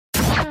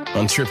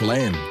on Triple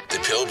M, the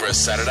Pilbara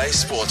Saturday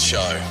Sports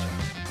Show.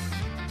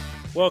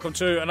 Welcome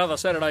to another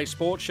Saturday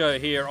Sports Show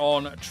here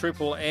on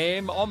Triple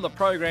M. On the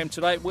program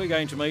today, we're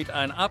going to meet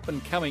an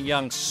up-and-coming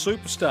young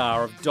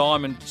superstar of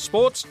diamond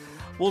sports.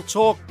 We'll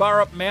talk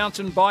Burrup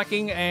mountain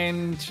biking,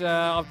 and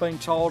I've been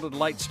told at a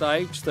late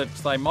stage that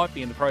they might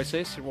be in the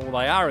process, or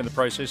they are in the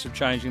process of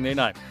changing their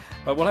name.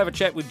 But we'll have a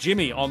chat with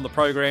Jimmy on the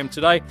program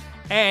today.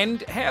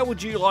 And how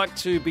would you like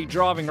to be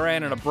driving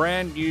around in a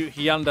brand new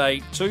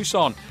Hyundai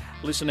Tucson?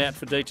 Listen out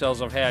for details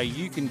of how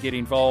you can get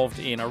involved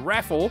in a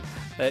raffle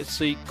that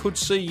could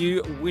see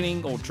you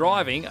winning or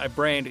driving a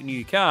brand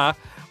new car,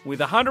 with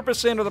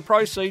 100% of the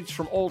proceeds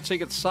from all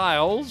ticket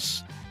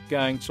sales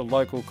going to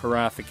local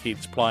Karratha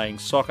kids playing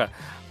soccer.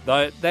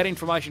 That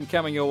information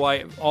coming your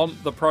way on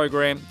the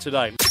program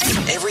today.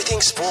 Everything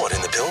sport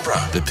in the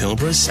Pilbara. The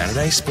Pilbara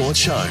Saturday Sports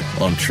Show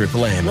on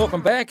Triple M.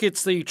 Welcome back.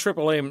 It's the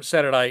Triple M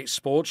Saturday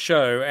Sports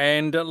Show.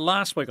 And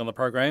last week on the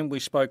program,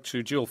 we spoke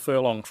to Jill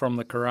Furlong from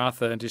the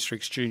Karratha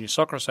Districts Junior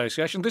Soccer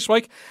Association. This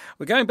week,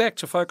 we're going back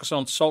to focus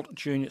on Salt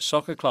Junior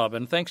Soccer Club.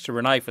 And thanks to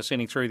Renee for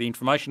sending through the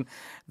information.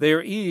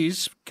 There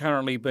is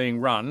currently being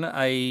run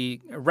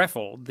a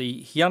raffle,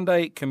 the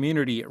Hyundai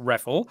Community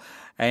Raffle.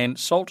 And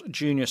Salt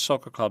Junior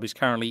Soccer Club is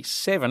currently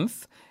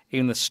 7th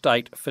in the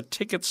state for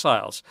ticket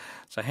sales.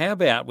 So how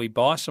about we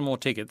buy some more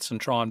tickets and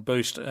try and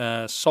boost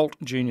Salt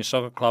Junior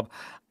Soccer Club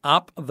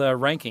up the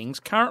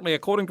rankings. Currently,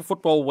 according to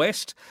Football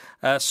West,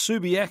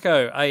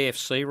 Subiaco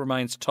AFC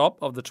remains top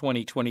of the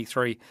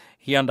 2023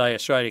 Hyundai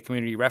Australia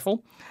Community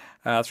Raffle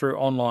through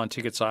online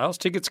ticket sales.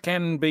 Tickets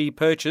can be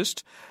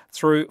purchased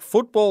through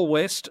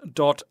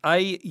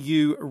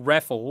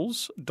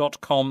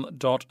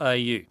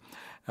footballwest.auraffles.com.au.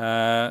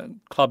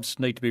 Clubs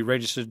need to be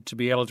registered to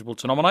be eligible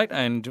to nominate,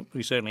 and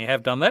we certainly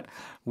have done that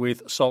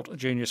with Salt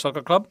Junior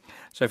Soccer Club.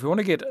 So if you want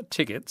to get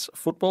tickets,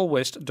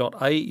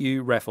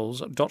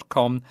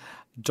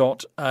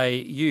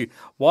 footballwest.auraffles.com.au.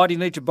 Why do you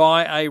need to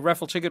buy a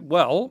raffle ticket?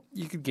 Well,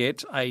 you could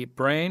get a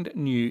brand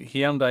new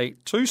Hyundai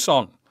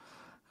Tucson.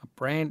 A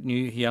brand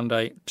new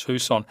Hyundai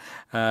Tucson.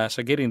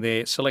 So get in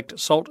there, select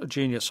Salt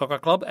Junior Soccer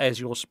Club as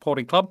your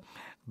supporting club.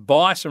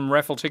 Buy some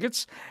raffle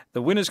tickets.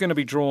 The winner's going to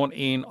be drawn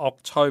in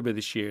October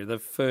this year, the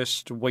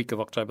first week of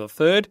October the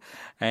 3rd,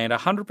 and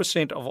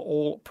 100% of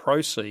all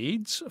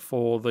proceeds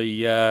for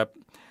the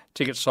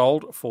tickets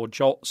sold for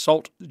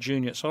Salt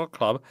Junior Soccer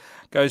Club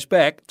goes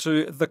back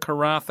to the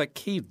Karratha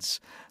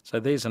kids. So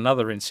there's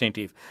another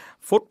incentive.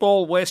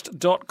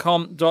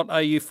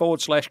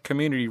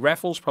 footballwest.com.au/community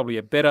raffles, probably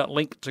a better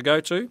link to go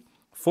to.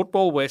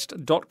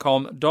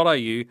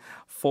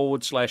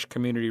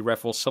 footballwest.com.au/community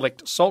raffle.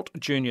 Select Salt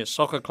Junior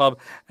Soccer Club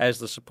as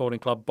the supporting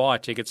club. Buy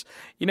tickets.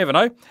 You never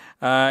know.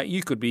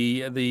 You could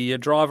be the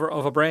driver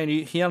of a brand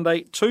new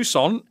Hyundai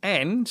Tucson,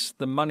 and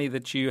the money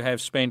that you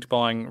have spent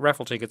buying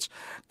raffle tickets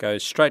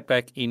goes straight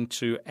back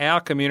into our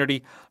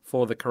community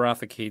for the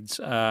Karratha kids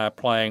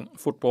playing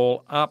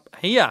football up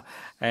here.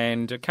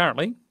 And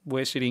currently,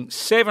 we're sitting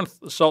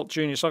 7th Salt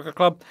Junior Soccer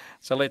Club,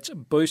 so let's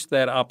boost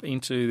that up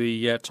into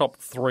the top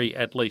 3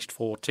 at least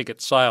for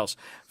ticket sales.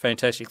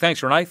 Fantastic.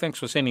 Thanks, Renee. Thanks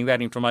for sending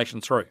that information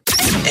through.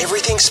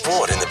 Everything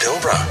sport in the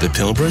Pilbara. The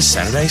Pilbara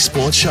Saturday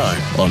Sports Show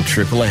on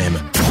Triple M.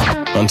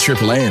 On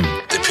Triple M,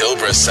 the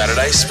Pilbara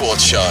Saturday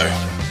Sports Show.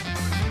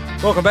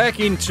 Welcome back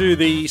into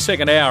the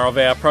second hour of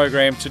our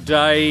program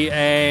today,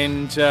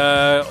 and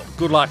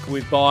good luck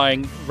with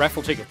buying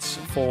raffle tickets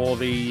for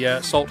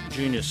the Salt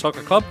Junior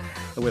Soccer Club.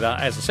 With,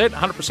 as I said,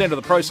 100% of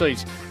the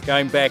proceeds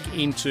going back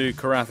into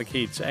Karratha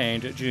Kids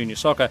and Junior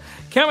Soccer.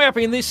 Coming up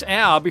in this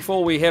hour,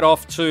 before we head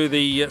off to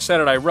the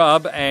Saturday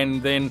Rub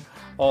and then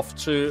off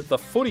to the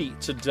footy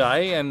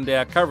today, and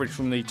our coverage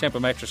from the Temper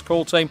Mattress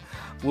Call team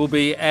will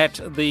be at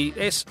the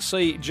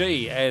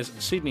SCG as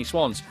Sydney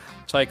Swans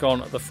take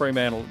on the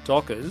Fremantle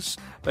Dockers.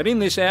 But in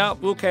this hour,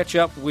 we'll catch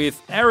up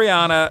with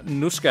Ariana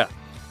Nuska.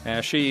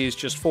 Now, she is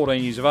just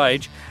 14 years of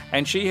age,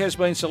 and she has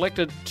been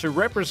selected to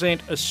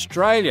represent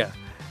Australia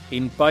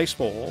in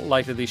baseball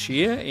later this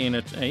year in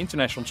an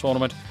international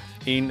tournament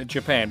in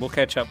Japan. We'll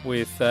catch up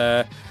with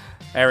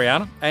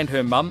Ariana and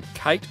her mum,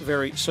 Kate,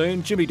 very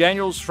soon. Jimmy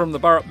Daniels from the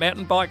Burrup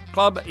Mountain Bike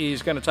Club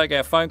is going to take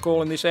our phone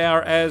call in this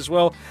hour as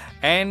well.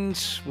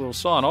 And we'll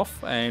sign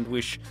off and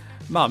wish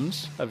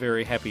mums a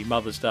very happy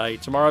Mother's Day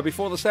tomorrow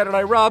before the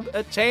Saturday Rub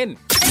at 10.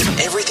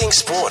 Everything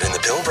sport in the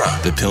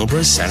Pilbara. The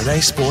Pilbara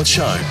Saturday Sports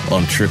Show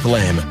on Triple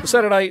M. The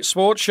Saturday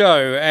Sports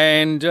Show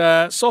and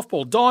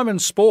softball.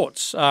 Diamond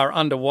Sports are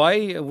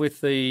underway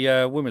with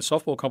the women's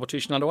softball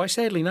competition underway.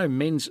 Sadly, no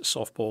men's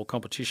softball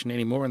competition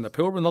anymore in the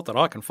Pilbara, not that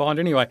I can find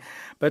anyway.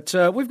 But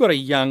we've got a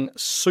young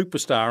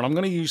superstar, and I'm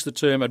going to use the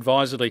term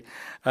advisedly.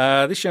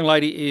 This young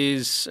lady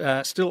is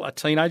still a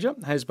teenager,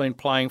 has been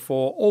playing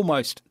for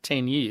almost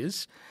 10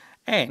 years,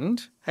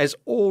 and has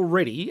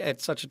already,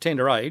 at such a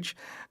tender age,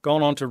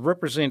 gone on to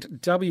represent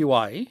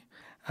WA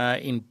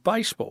in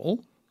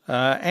baseball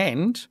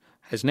and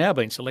has now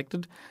been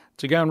selected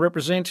to go and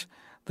represent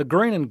the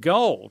green and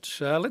gold.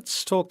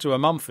 Let's talk to her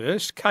mum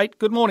first. Kate,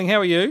 good morning.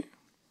 How are you?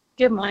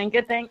 Good morning.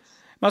 Good, thanks.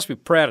 Must be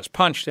proud as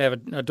punch to have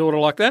a daughter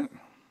like that.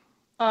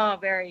 Oh,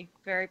 very,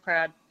 very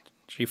proud.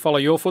 Do you follow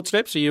your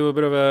footsteps? Are you a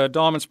bit of a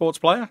diamond sports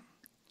player?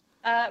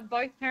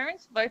 Both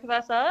parents, both of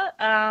us are.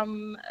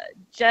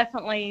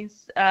 Definitely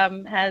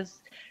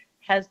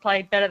has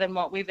played better than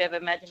what we've ever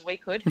imagined we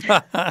could.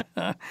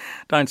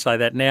 Don't say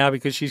that now,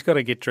 because she's got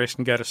to get dressed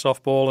and go to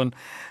softball, and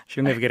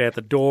she'll never get out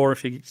the door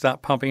if you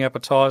start pumping up her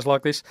tyres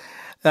like this.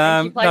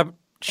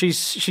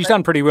 She's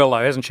done pretty well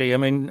though, hasn't she? I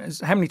mean,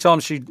 how many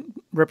times has she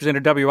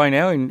represented WA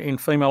now in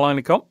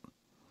female-only comp?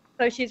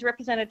 So she's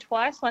represented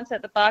twice, once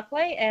at the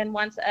Barclay and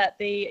once at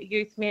the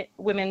Youth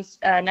Women's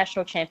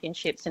National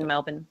Championships in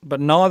Melbourne. But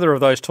neither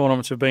of those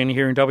tournaments have been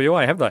here in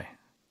WA, have they?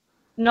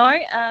 No.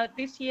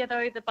 This year,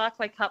 though, the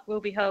Barclay Cup will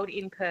be held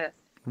in Perth.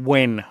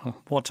 When?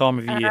 What time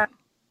of year?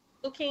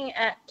 Looking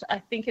at, I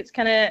think it's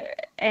going to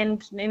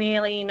end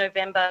nearly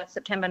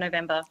September,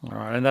 November. All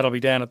right, and that'll be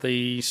down at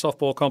the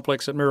softball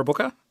complex at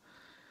Mirrabooka?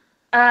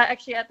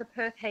 Actually, at the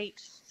Perth Heat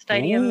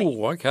Stadium.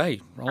 Oh,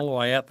 okay. All the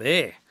way out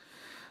there.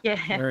 Yeah.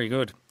 Very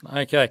good.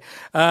 Okay.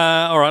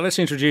 All right, let's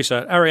introduce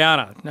her.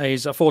 Ariana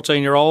is a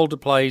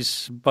 14-year-old,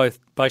 plays both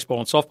baseball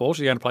and softball.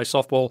 She's going to play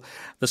softball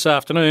this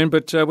afternoon,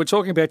 but we're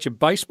talking about your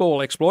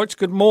baseball exploits.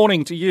 Good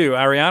morning to you,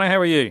 Ariana. How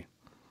are you?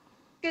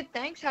 Good,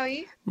 thanks. How are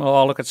you?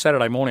 Oh, look, it's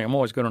Saturday morning. I'm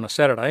always good on a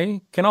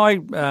Saturday. Can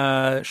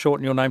I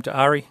shorten your name to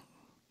Ari,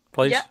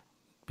 please? Yeah.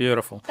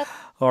 Beautiful.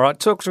 All right,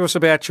 talk to us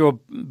about your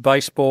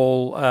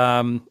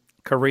baseball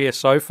career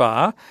so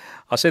far.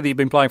 I said that you've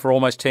been playing for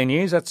almost 10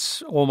 years.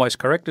 That's almost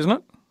correct, isn't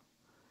it?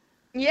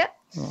 Yeah.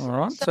 All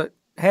right. So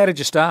how did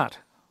you start?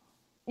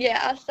 Yeah,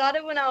 I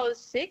started when I was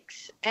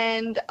 6,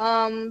 and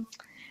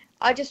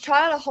I just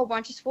tried out a whole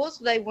bunch of sports,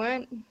 but they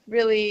weren't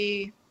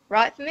really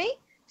right for me.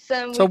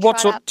 So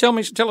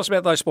tell us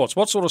about those sports.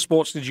 What sort of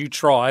sports did you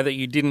try that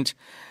you didn't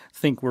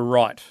think were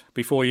right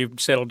before you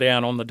settled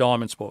down on the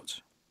diamond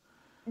sports?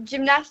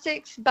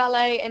 Gymnastics,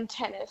 ballet, and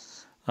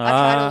tennis.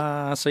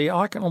 See,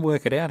 I can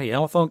work it out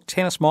here. I thought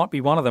tennis might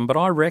be one of them, but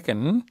I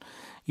reckon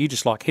you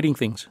just like hitting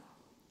things.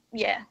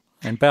 Yeah.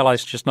 And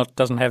ballet's just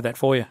doesn't have that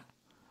for you.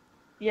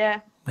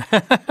 Yeah.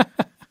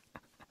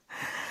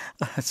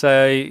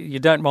 So you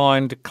don't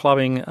mind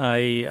clubbing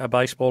a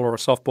baseball or a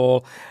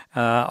softball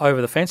over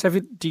the fence?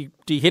 Do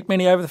you hit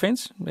many over the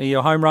fence? Are you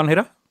a home run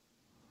hitter?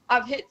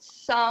 I've hit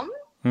some,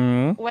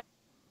 but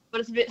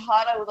it's a bit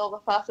harder with all the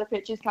faster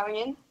pitches coming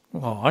in.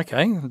 Oh,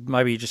 okay.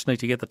 Maybe you just need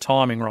to get the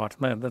timing right.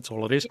 That's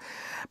all it is.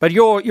 But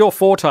your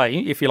forte,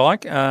 if you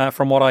like,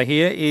 from what I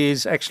hear,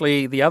 is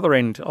actually the other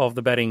end of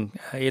the batting.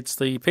 It's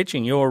the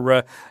pitching.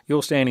 You're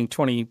standing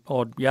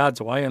 20-odd yards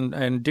away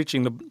and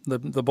ditching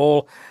the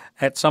ball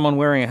at someone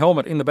wearing a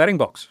helmet in the batting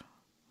box.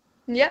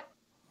 Yep.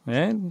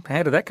 Yeah.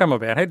 How did that come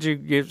about? How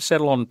did you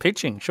settle on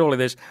pitching? Surely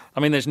there's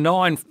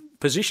 9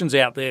 positions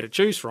out there to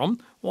choose from.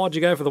 Why'd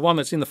you go for the one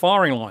that's in the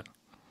firing line?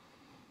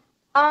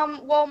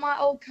 Well, my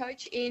old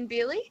coach, Ian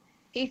Bealey,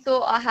 he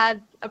thought I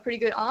had a pretty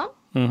good arm.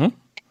 Mm-hmm.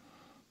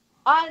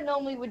 I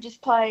normally would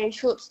just play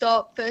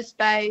shortstop, first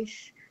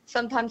base,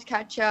 sometimes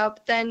catch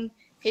up. Then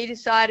he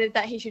decided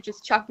that he should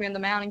just chuck me on the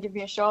mound and give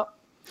me a shot.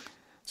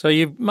 So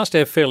you must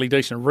have fairly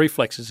decent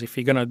reflexes if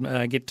you're going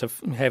to get to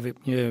have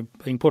it,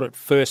 being put at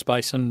first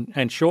base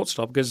and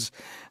shortstop, because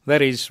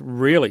that is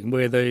really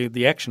where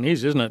the action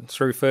is, isn't it?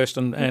 Through first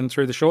and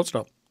through the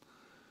shortstop.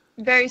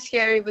 Very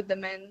scary with the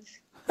men's.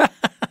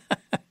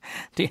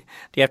 Do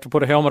you have to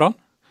put a helmet on?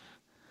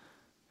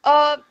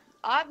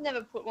 I've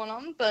never put one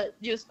on, but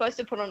you're supposed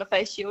to put on a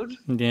face shield.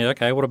 Yeah,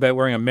 okay. What about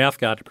wearing a mouth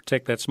guard to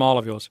protect that smile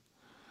of yours?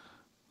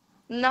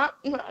 No.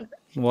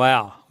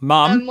 Wow.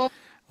 Mum,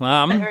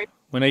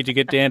 we need to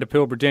get down to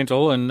Pilbara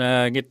Dental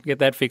and get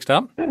that fixed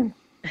up.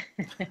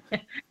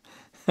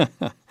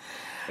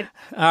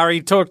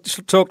 Ari, talk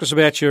to us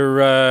about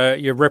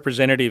your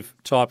representative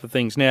type of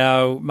things.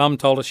 Now, Mum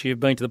told us you've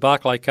been to the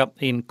Barclay Cup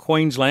in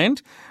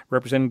Queensland,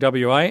 representing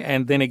WA,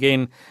 and then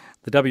again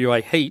the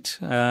WA Heat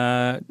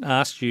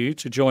asked you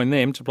to join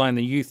them to play in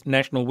the Youth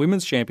National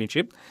Women's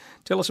Championship.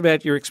 Tell us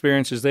about your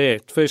experiences there.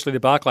 Firstly, the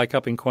Barclay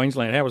Cup in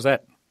Queensland. How was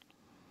that?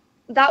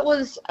 That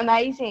was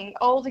amazing.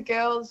 All the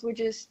girls were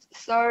just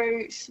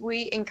so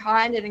sweet and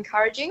kind and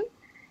encouraging,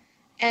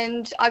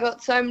 and I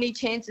got so many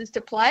chances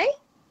to play.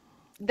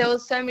 There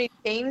was so many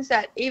teams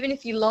that even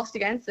if you lost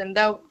against them,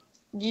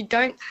 you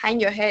don't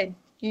hang your head.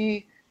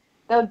 They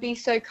would be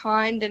so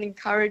kind and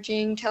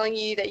encouraging, telling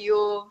you that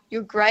you're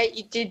great,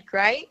 you did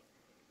great,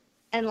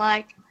 and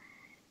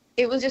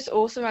it was just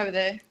awesome over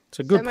there. It's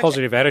a good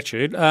positive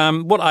attitude.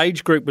 What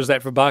age group was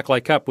that for Barclay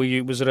Cup?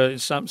 Was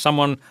it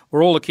someone?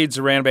 Were all the kids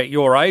around about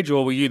your age,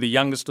 or were you the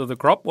youngest of the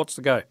crop? What's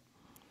the go?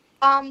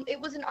 It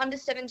was an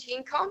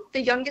under-17 comp.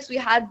 The youngest we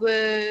had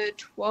were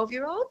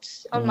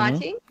 12-year-olds on my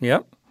team.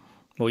 Yep.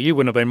 Well, you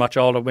wouldn't have been much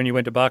older when you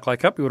went to Barclay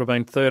Cup. You would have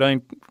been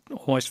 13,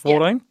 almost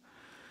 14. Yep.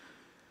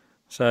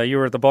 So you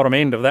were at the bottom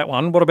end of that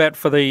one. What about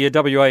for the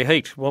WA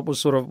Heat?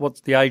 What's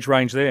the age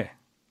range there?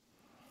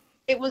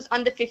 It was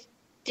under 15s.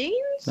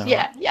 Oh.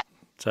 Yeah.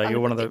 So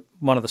you're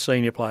one of the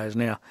senior players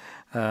now.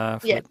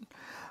 Yeah.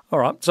 All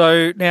right.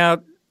 So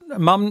now,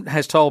 Mum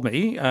has told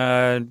me,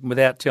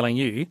 without telling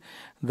you,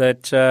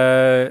 that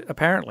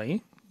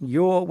apparently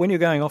when you're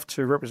going off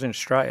to represent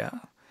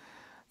Australia,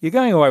 You're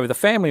going away with a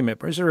family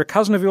member. Is there a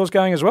cousin of yours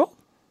going as well?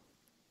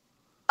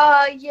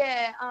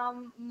 Yeah,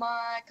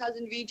 my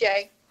cousin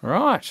VJ.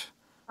 Right.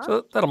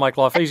 So that'll make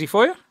life easy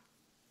for you.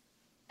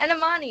 And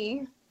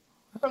Amani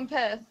from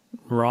Perth.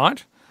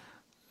 Right.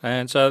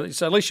 And so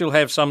at least you'll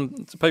have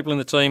some people in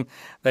the team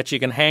that you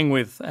can hang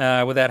with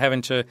without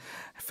having to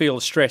feel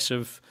the stress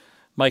of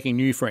making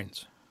new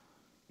friends.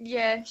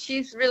 Yeah,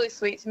 she's really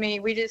sweet to me.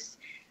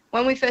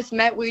 When we first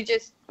met, we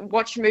just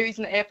watched movies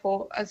in the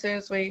airport as soon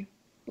as we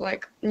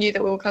knew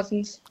that we were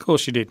cousins. Of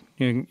course you did,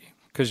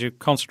 because you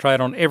concentrate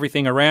on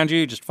everything around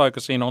you, just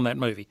focus in on that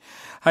movie.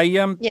 Hey,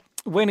 Yeah.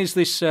 When is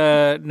this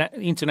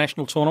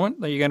international tournament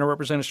that you're going to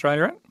represent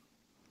Australia at?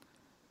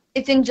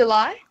 It's in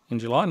July. In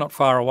July, not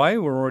far away.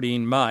 We're already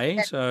in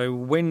May. So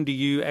when do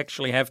you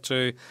actually have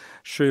to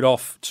shoot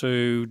off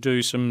to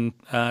do some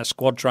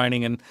squad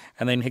training and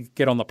then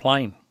get on the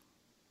plane?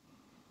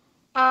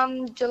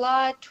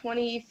 July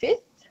 25th.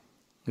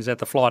 Is that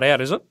the flight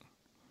out, is it?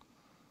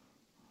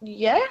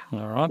 Yeah.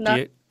 All right. No.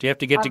 Do you have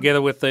to get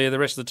together with the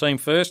rest of the team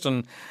first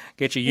and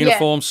get your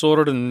uniform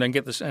sorted and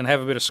get this and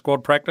have a bit of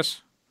squad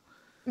practice?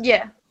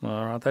 Yeah.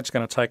 All right. That's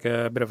going to take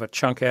a bit of a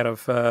chunk out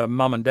of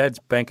mum and dad's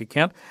bank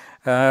account.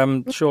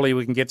 Surely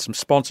we can get some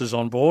sponsors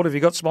on board. Have you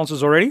got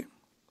sponsors already?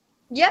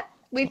 Yep.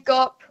 We've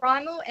got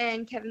Primal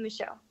and Kevin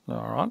Michelle.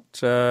 All right.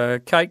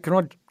 Kate, can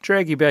I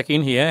drag you back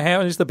in here?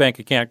 How is the bank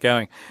account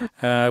going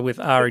with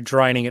Ari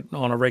draining it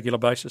on a regular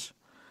basis?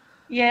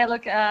 Yeah,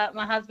 look,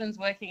 my husband's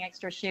working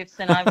extra shifts,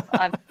 and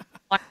I've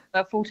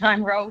a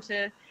full-time role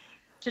to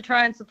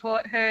try and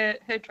support her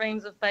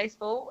dreams of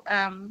baseball.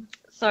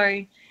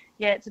 So,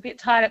 yeah, it's a bit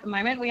tight at the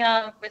moment.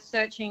 We're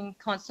searching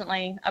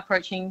constantly,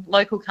 approaching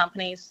local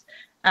companies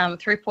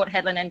through Port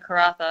Hedland and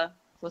Karratha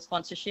for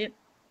sponsorship.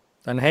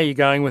 And how are you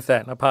going with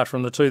that? Apart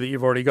from the two that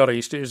you've already got,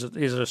 is it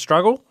a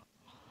struggle?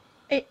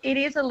 It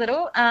is a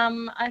little.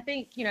 I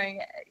think,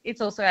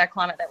 it's also our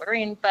climate that we're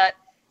in, but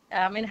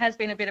it has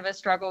been a bit of a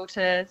struggle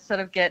to sort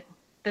of get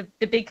the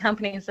big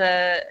companies.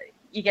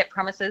 You get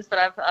promises, but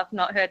I've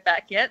not heard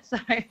back yet. So,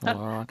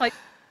 all right.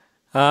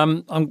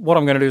 What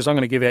I'm going to do is I'm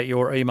going to give out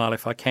your email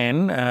if I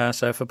can.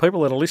 So for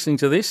people that are listening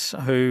to this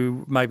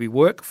who maybe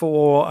work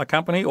for a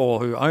company or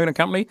who own a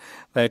company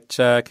that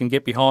can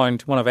get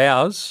behind one of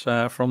ours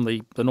from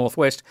the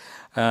Northwest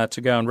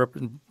to go and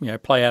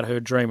play out her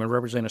dream and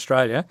represent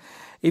Australia,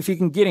 if you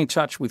can get in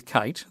touch with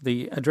Kate,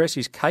 the address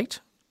is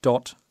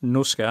kate.nuska,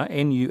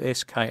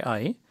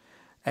 Nuska,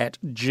 at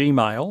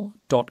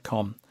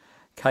gmail.com.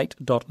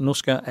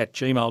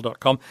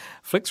 kate.nuska@gmail.com.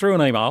 Flick through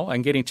an email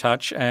and get in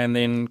touch, and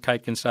then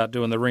Kate can start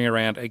doing the ring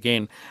around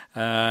again.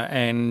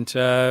 And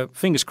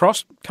fingers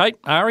crossed, Kate,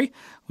 Ari,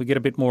 we get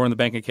a bit more in the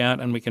bank account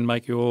and we can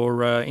make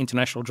your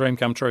international dream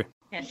come true.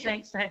 Yeah,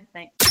 thanks, Dave.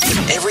 Thanks.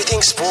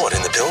 Everything sport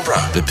in the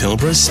Pilbara. The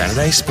Pilbara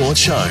Saturday Sports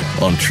Show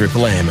on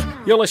Triple M.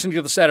 You're listening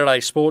to the Saturday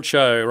Sports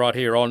Show right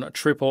here on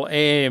Triple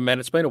M, and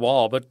it's been a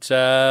while, but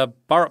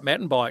Burrup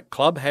Mountain Bike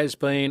Club has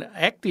been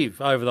active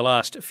over the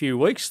last few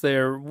weeks.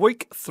 They're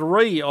week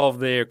 3 of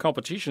their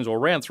competitions, or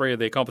round 3 of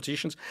their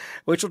competitions,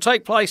 which will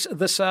take place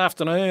this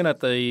afternoon at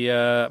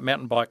the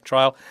Mountain Bike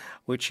Trail,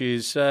 which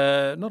is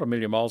not a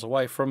million miles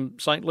away from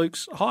St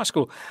Luke's High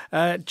School.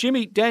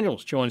 Jimmy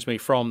Daniels joins me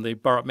from the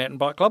Burrup Mountain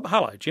Bike Club.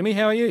 Hello, Jimmy.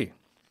 How are you?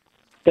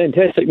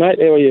 Fantastic,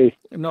 mate. How are you?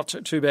 Not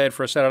too bad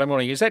for a Saturday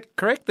morning. Is that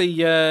correct?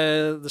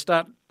 The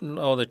start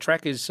or the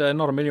track is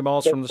not a million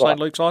miles from the St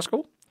Luke's High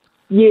School?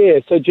 Yeah.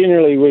 So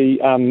generally we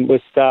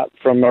start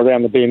from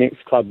around the BMX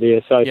club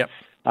there. So yep.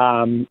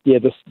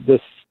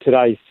 This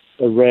today's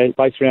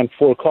race around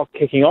 4:00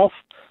 kicking off.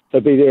 So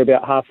be there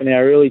about half an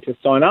hour early to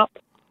sign up.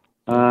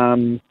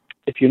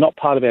 If you're not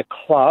part of our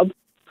club,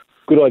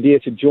 good idea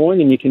to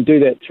join, and you can do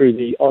that through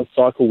the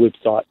AusCycle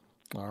website.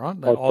 All right,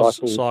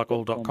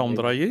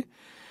 auscycle.com.au.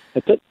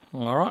 That's it.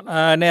 All right.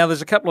 Now,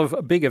 there's a couple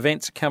of big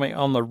events coming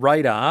on the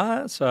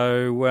radar.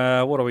 So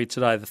what are we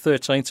today? The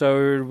 13th.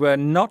 So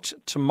not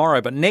tomorrow,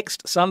 but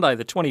next Sunday,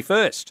 the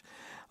 21st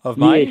of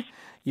May, yes.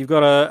 You've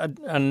got a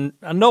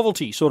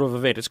novelty sort of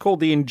event. It's called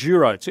the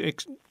Enduro.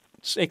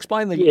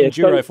 Explain the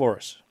Enduro for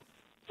us.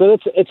 So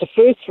it's a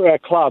first for our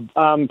club.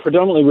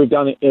 Predominantly, we've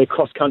done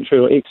cross-country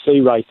or XC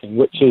racing,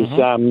 which is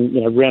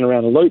round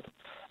around a loop.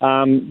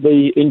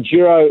 The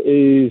Enduro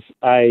is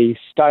a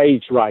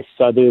stage race,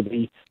 so there'll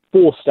be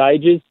 4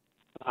 stages,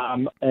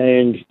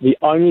 and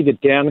only the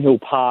downhill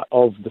part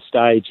of the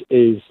stage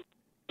is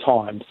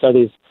timed. So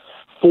there's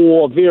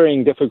 4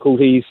 varying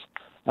difficulties.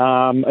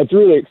 It's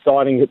really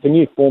exciting. It's a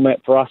new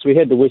format for us. We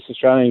had the West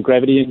Australian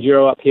Gravity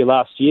Enduro up here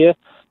last year,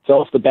 so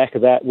off the back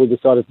of that, we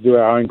decided to do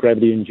our own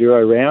Gravity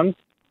Enduro rounds.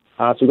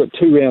 So we've got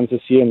 2 rounds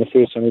this year, and the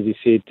first one, as you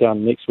said,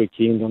 next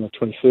weekend on the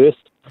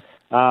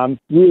 21st.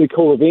 Really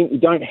cool event. You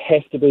don't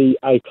have to be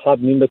a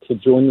club member to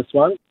join this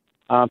one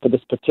for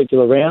this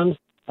particular round.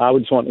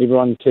 We just want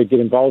everyone to get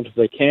involved if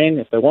they can,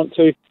 if they want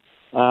to.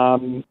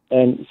 And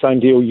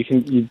same deal, you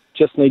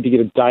just need to get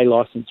a day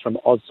licence from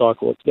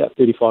AusCycle. It's about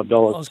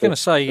 $35. I was going to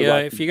say,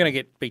 if you're going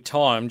to be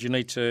timed, you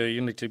need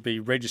to be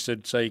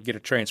registered so you get a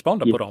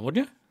transponder put on,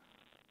 wouldn't you?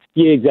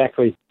 Yeah,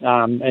 exactly,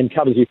 and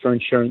covers you for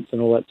insurance and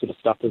all that sort of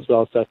stuff as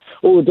well. So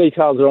all the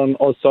details are on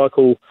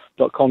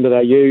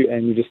ozcycle.com.au,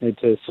 and you just need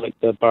to select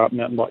the Burrup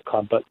Mountain Bike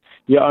Club, but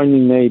you only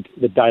need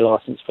the day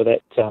licence for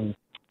that, the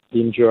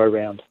Enduro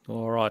round.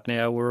 All right,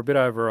 now we're a bit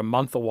over a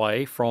month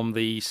away from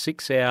the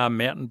 6-hour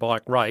mountain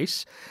bike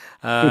race.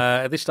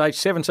 At this stage,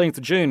 17th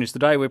of June is the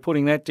day we're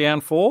putting that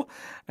down for.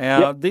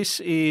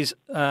 This is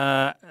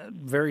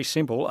very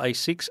simple, a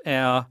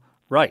 6-hour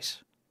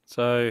race.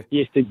 So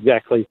yes,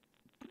 exactly.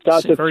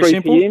 Starts at very 3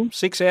 simple, p.m.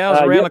 6 hours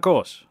around the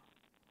course.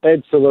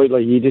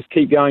 Absolutely. You just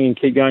keep going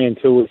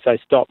until we say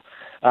stop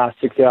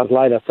 6 hours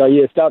later. So,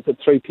 yeah, it starts at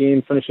 3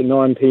 p.m, finish at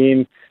 9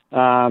 p.m.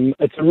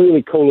 It's a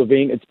really cool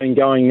event. It's been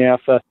going now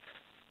for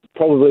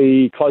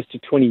probably close to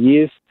 20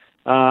 years.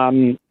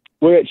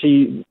 We're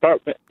actually,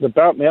 the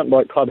Burrup Mountain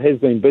Bike Club has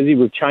been busy.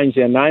 We've changed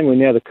our name. We're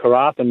now the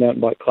Karratha Mountain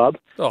Bike Club,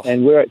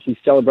 and we're actually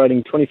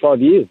celebrating 25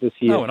 years this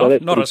year. No, we're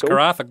not as cool.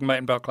 Karratha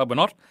Mountain Bike Club, we're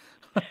not.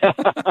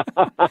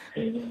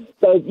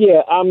 So,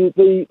 yeah,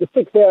 the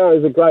 6 hour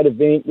is a great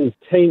event.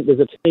 There's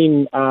a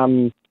team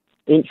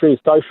entry,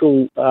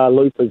 social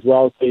loop as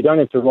well, so you don't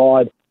have to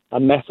ride a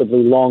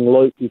massively long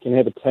loop. You can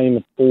have a team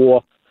of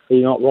 4, so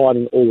you're not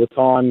riding all the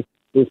time.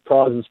 There's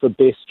prizes for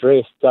best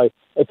dressed. So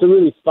it's a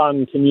really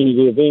fun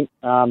community event.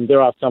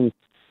 There are some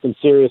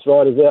serious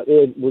riders out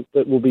there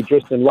that will be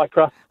dressed in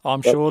lycra.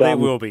 I'm sure there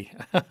will be.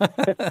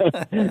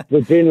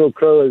 The general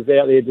crew is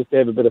out there just to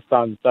have a bit of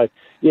fun. So,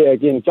 yeah,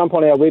 again, jump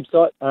on our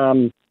website,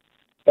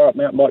 Burrup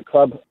Mountain Bike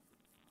Club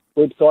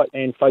website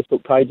and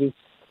Facebook pages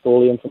for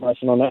all the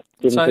information on that,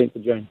 17th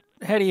of June.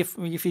 How do you,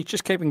 if you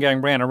just keep on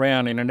going round and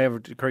round in an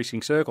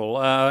ever-decreasing circle,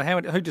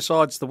 who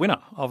decides the winner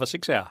of a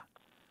 6 hour?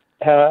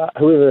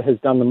 Whoever has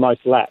done the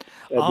most laps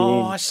at the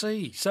end. I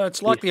see. So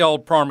it's like the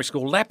old primary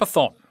school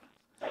lapathon.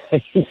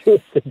 Yes,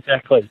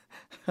 exactly.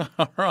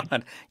 All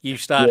right. You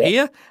start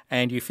here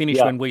and you finish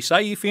when we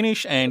say you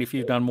finish, and if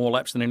you've done more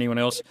laps than anyone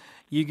else,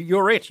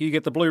 you're it. You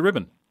get the blue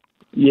ribbon.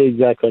 Yeah,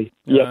 exactly.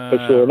 Yeah, for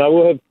sure. No,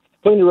 we'll have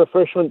plenty of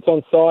refreshments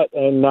on site,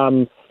 and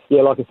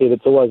like I said,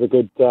 it's always a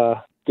good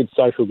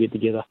social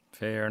get-together.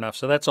 Fair enough.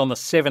 So that's on the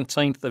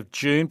 17th of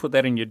June. Put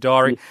that in your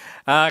diary.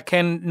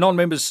 Can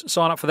non-members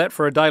sign up for that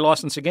for a day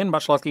licence again,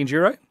 much like the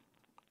Enduro?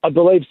 I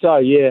believe so,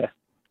 yeah.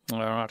 All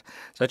right.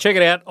 So check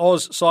it out,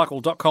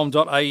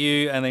 ozcycle.com.au,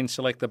 and then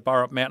select the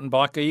Burrup Mountain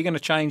Bike. Are you going to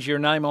change your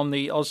name on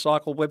the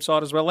Ozcycle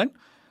website as well then?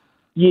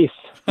 Yes.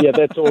 Yeah,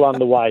 that's all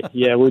underway.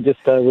 Yeah, we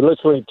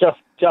literally just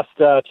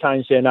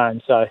changed our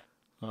name, so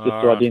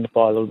just to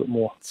identify a little bit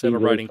more.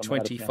 Celebrating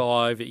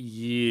 25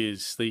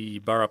 years,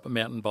 the Burrup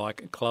Mountain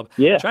Bike Club.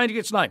 Yeah. Changing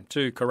its name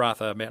to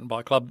Karratha Mountain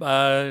Bike Club.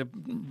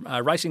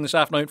 Racing this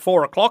afternoon,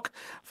 4 o'clock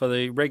for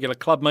the regular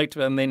club meet.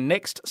 And then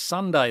next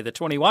Sunday, the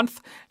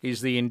 21th,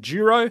 is the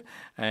Enduro.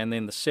 And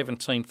then the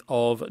 17th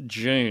of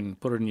June.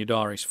 Put it in your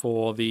diaries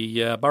for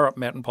the Burrup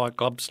Mountain Bike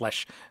Club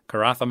 /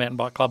 Karratha Mountain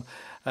Bike Club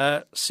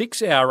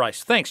 6 hour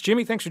race. Thanks,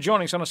 Jimmy. Thanks for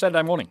joining us on a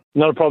Saturday morning.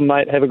 Not a problem,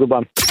 mate. Have a good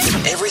one.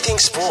 Everything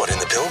sport in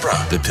the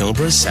Pilbara. The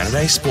Pilbara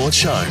Saturday Sports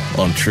Show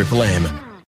on Triple M.